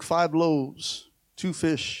Jesus took 5 loaves, 2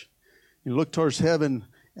 fish. He looked towards heaven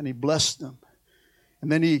and he blessed them.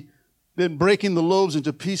 And then breaking the loaves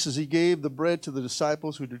into pieces, he gave the bread to the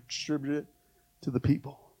disciples who distributed it to the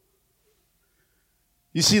people.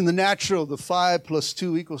 You see, in the natural, the 5 plus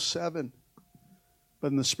 2 equals 7.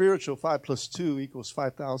 But in the spiritual, 5 plus 2 equals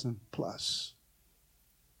 5,000 plus.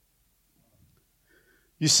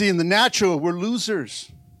 You see, in the natural, we're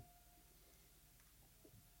losers.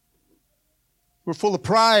 We're full of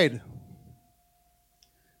pride.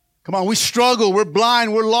 Come on, we struggle, we're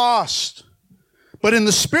blind, we're lost. But in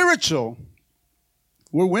the spiritual,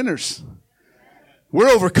 we're winners.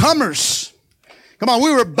 We're overcomers. Come on,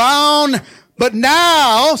 we were bound, but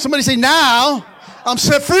now, somebody say now, I'm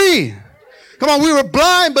set free. Come on, we were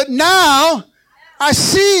blind, but now I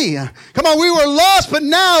see. Come on, we were lost, but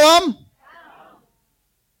now I'm...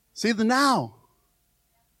 See the now.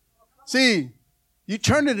 See, you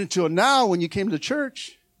turned it into a now when you came to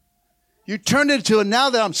church. You turned it into a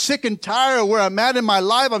now that I'm sick and tired of where I'm at in my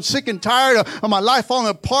life. I'm sick and tired of my life falling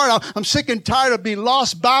apart. I'm sick and tired of being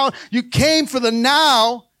lost, bound. You came for the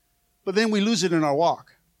now, but then we lose it in our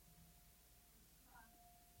walk.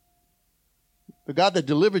 The God that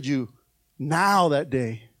delivered you now that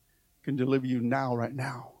day can deliver you now, right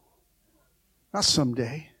now. Not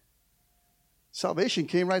someday. Salvation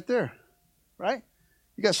came right there, right?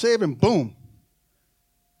 You got saved and boom.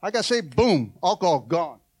 I got saved, boom, alcohol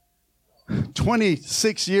gone.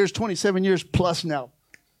 26 years, 27 years plus now.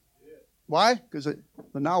 Why? Because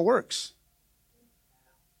the now works.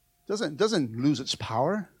 Doesn't lose its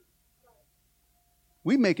power.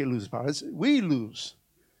 We make it lose its power. We lose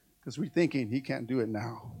because we're thinking he can't do it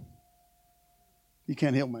now. He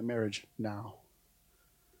can't heal my marriage now.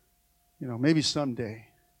 Maybe someday.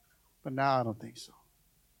 But now I don't think so.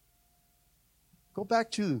 Go back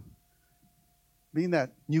to being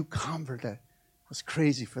that new convert that was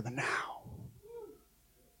crazy for the now.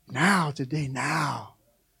 Now, today, now.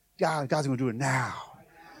 God's going to do it now.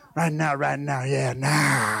 Right now, yeah,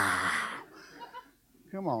 now.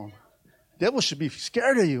 Come on. Devil should be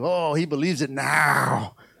scared of you. Oh, he believes it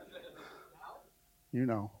now. You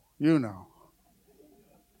know.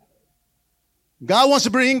 God wants to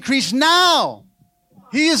bring increase now.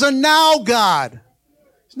 He is a now God.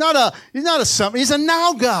 He's not a something. He's a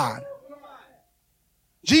now God.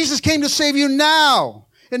 Jesus came to save you now.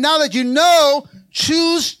 And now that you know,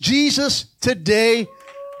 choose Jesus today,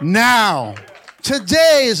 now.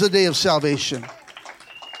 Today is the day of salvation.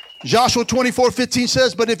 Joshua 24:15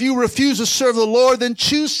 says, but if you refuse to serve the Lord, then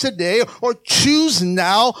choose today or choose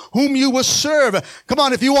now whom you will serve. Come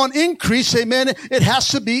on, if you want increase, amen, it has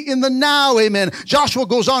to be in the now, amen. Joshua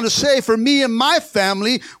goes on to say, for me and my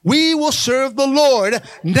family, we will serve the Lord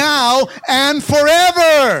now and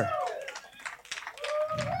forever.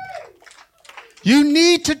 You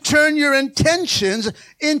need to turn your intentions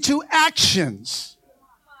into actions.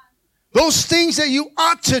 Those things that you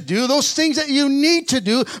ought to do, those things that you need to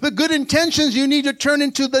do, the good intentions you need to turn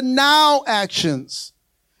into the now actions.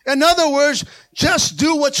 In other words, just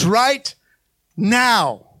do what's right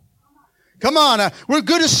now. Come on, we're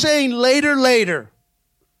good at saying later.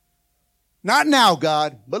 Not now,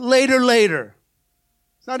 God, but later.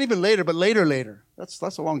 It's not even later, but later. That's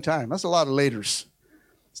a long time. That's a lot of laters.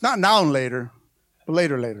 It's not now and later, but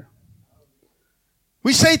later.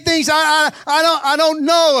 We say things, I don't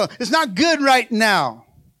know. It's not good right now.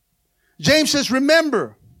 James says,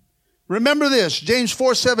 remember this, James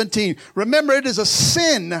 4:17. Remember, it is a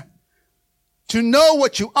sin to know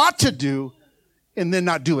what you ought to do and then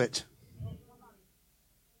not do it.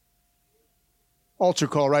 Altar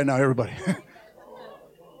call right now, everybody.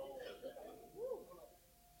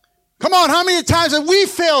 Come on, how many times have we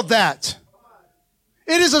failed that?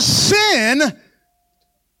 It is a sin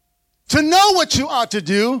to know what you ought to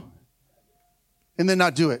do and then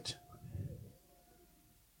not do it.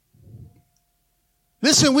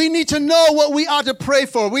 Listen, we need to know what we ought to pray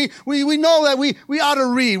for. We know that we ought to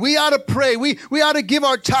read. We ought to pray. We ought to give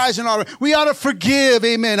our tithes and our, we ought to forgive.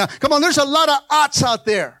 Amen. Come on, there's a lot of oughts out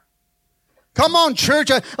there. Come on, church.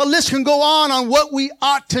 A list can go on what we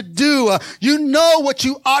ought to do. You know what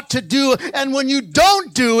you ought to do. And when you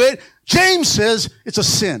don't do it, James says it's a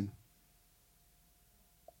sin.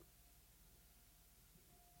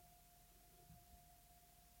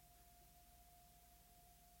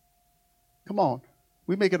 Come on.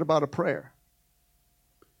 We make it about a prayer.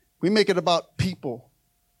 We make it about people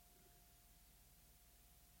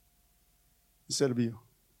instead of you.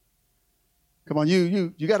 Come on,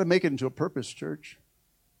 you got to make it into a purpose, church,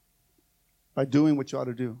 by doing what you ought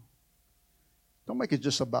to do. Don't make it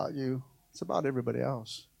just about you. It's about everybody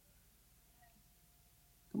else.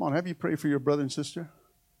 Come on, have you prayed for your brother and sister?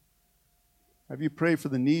 Have you prayed for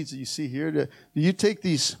the needs that you see here? Do you take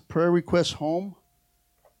these prayer requests home?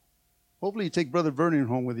 Hopefully you take Brother Vernon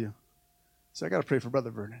home with you. So I got to pray for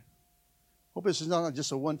Brother Vernon. Hope this is not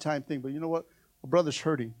just a one-time thing, but you know what? A brother's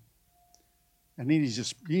hurting. And he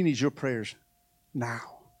needs your prayers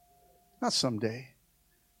now, not someday.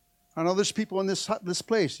 I know there's people in this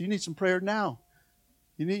place. You need some prayer now.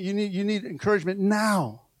 You need encouragement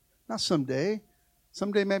now, not someday.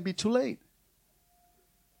 Someday might be too late.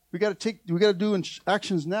 We got to do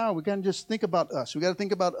actions now. We can't just think about us. We got to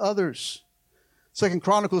think about others. 2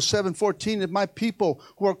 Chronicles 7:14, if my people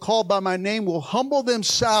who are called by my name will humble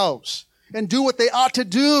themselves and do what they ought to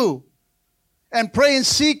do and pray and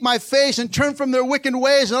seek my face and turn from their wicked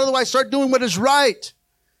ways and otherwise start doing what is right,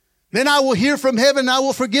 then I will hear from heaven and I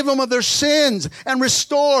will forgive them of their sins and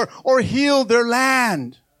restore or heal their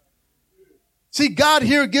land. See, God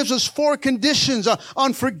here gives us 4 conditions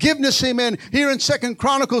on forgiveness, amen. Here in 2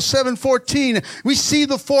 Chronicles 7:14, we see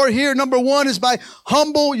the 4 here. Number 1 is by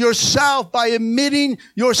humble yourself, by admitting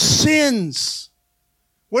your sins.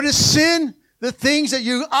 What is sin? The things that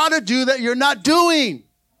you ought to do that you're not doing.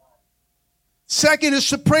 Second is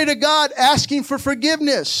to pray to God, asking for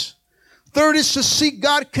forgiveness. Third is to seek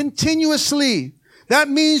God continuously. That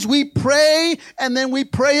means we pray and then we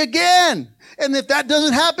pray again. And if that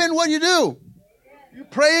doesn't happen, what do? You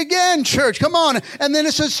pray again, church. Come on. And then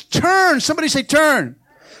it says turn. Somebody say turn.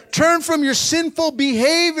 Turn from your sinful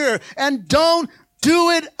behavior and don't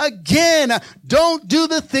do it again. Don't do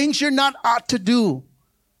the things you're not ought to do.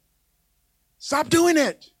 Stop doing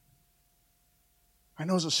it. I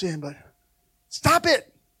know it's a sin, but stop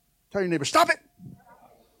it. Tell your neighbor, stop it.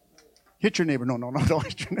 Hit your neighbor. No, don't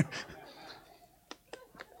hit your neighbor.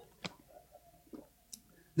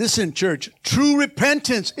 Listen, church, true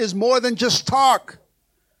repentance is more than just talk.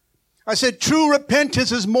 I said true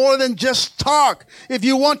repentance is more than just talk. If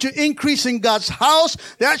you want to increase in God's house,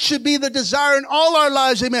 that should be the desire in all our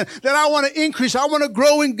lives, amen. That I want to increase, I want to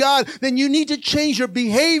grow in God. Then you need to change your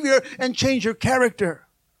behavior and change your character.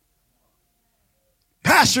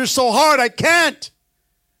 Pastor, it's so hard, I can't.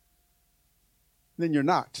 Then you're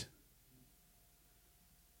not.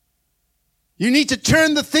 You need to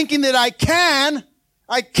turn the thinking that I can't,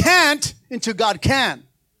 into God can.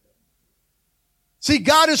 See,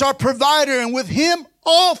 God is our provider, and with Him,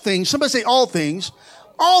 all things, somebody say all things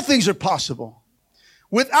are possible.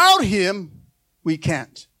 Without Him, we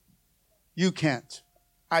can't. You can't.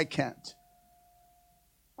 I can't.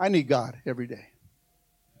 I need God every day.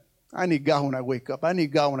 I need God when I wake up. I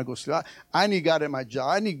need God when I go to sleep. I need God at my job.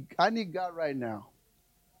 I need God right now.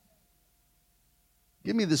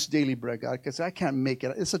 Give me this daily bread, God, because I can't make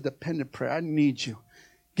it. It's a dependent prayer. I need you.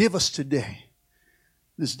 Give us today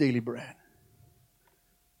this daily bread.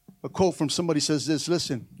 A quote from somebody says this,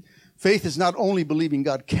 listen, faith is not only believing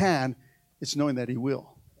God can, it's knowing that He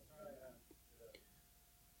will.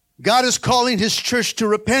 God is calling His church to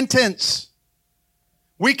repentance.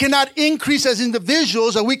 We cannot increase as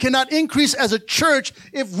individuals, or we cannot increase as a church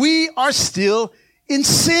if we are still in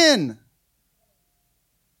sin.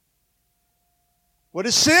 What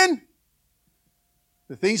is sin?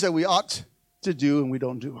 The things that we ought to do and we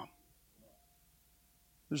don't do them.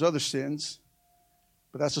 There's other sins,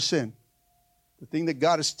 but that's a sin. The thing that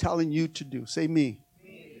God is telling you to do, say me,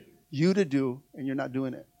 you to do, and you're not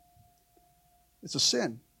doing it. It's a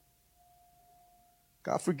sin.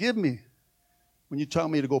 God, forgive me when you tell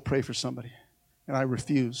me to go pray for somebody and I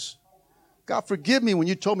refuse. God, forgive me when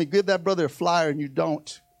you told me give that brother a flyer and you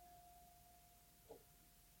don't.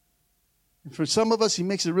 And for some of us, He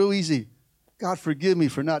makes it real easy. God, forgive me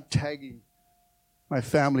for not tagging my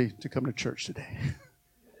family to come to church today.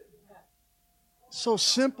 So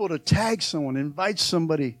simple to tag someone, invite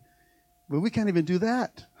somebody, but we can't even do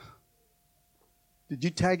that. Did you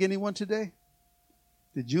tag anyone today?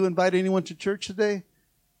 Did you invite anyone to church today?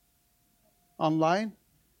 Online?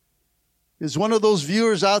 Is one of those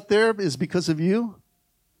viewers out there is because of you?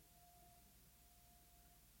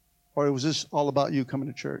 Or was this all about you coming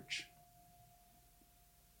to church?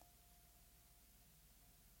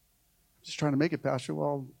 Just trying to make it, Pastor.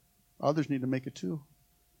 Well, others need to make it too.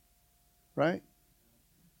 Right?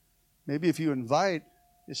 Maybe if you invite,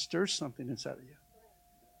 it stirs something inside of you.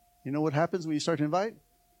 You know what happens when you start to invite?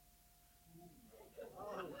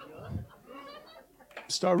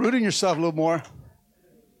 Start rooting yourself a little more.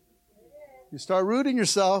 You start rooting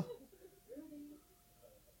yourself.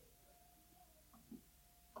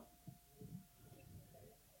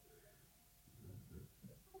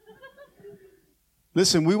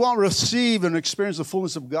 Listen, we won't receive and experience the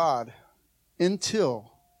fullness of God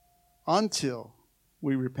until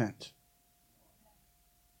we repent.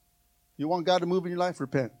 You want God to move in your life?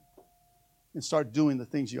 Repent. And start doing the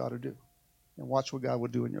things you ought to do. And watch what God will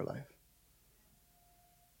do in your life.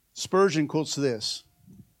 Spurgeon quotes this.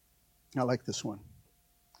 I like this one.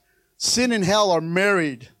 Sin and hell are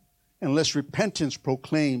married unless repentance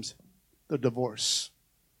proclaims the divorce.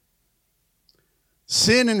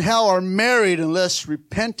 Sin and hell are married unless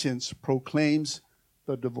repentance proclaims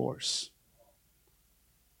the divorce.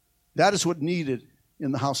 That is what needed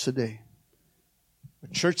in the house today. A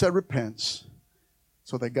church that repents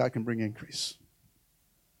so that God can bring increase.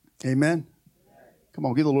 Amen? Come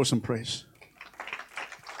on, give the Lord some praise.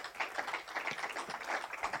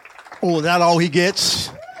 Oh, is that all He gets?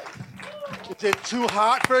 Is it too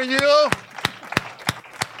hot for you?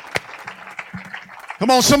 Come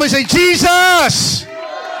on, somebody say, Jesus!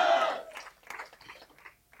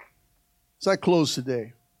 As I close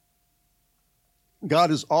today, God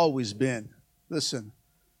has always been, listen,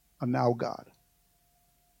 a now God.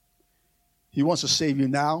 He wants to save you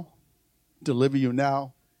now, deliver you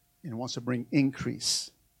now, and wants to bring increase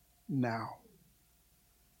now.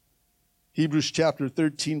 Hebrews chapter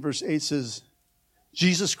 13, verse 8 says,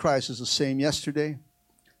 Jesus Christ is the same yesterday,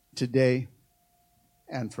 today,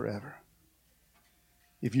 and forever.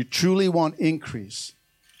 If you truly want increase,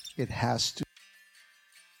 it has to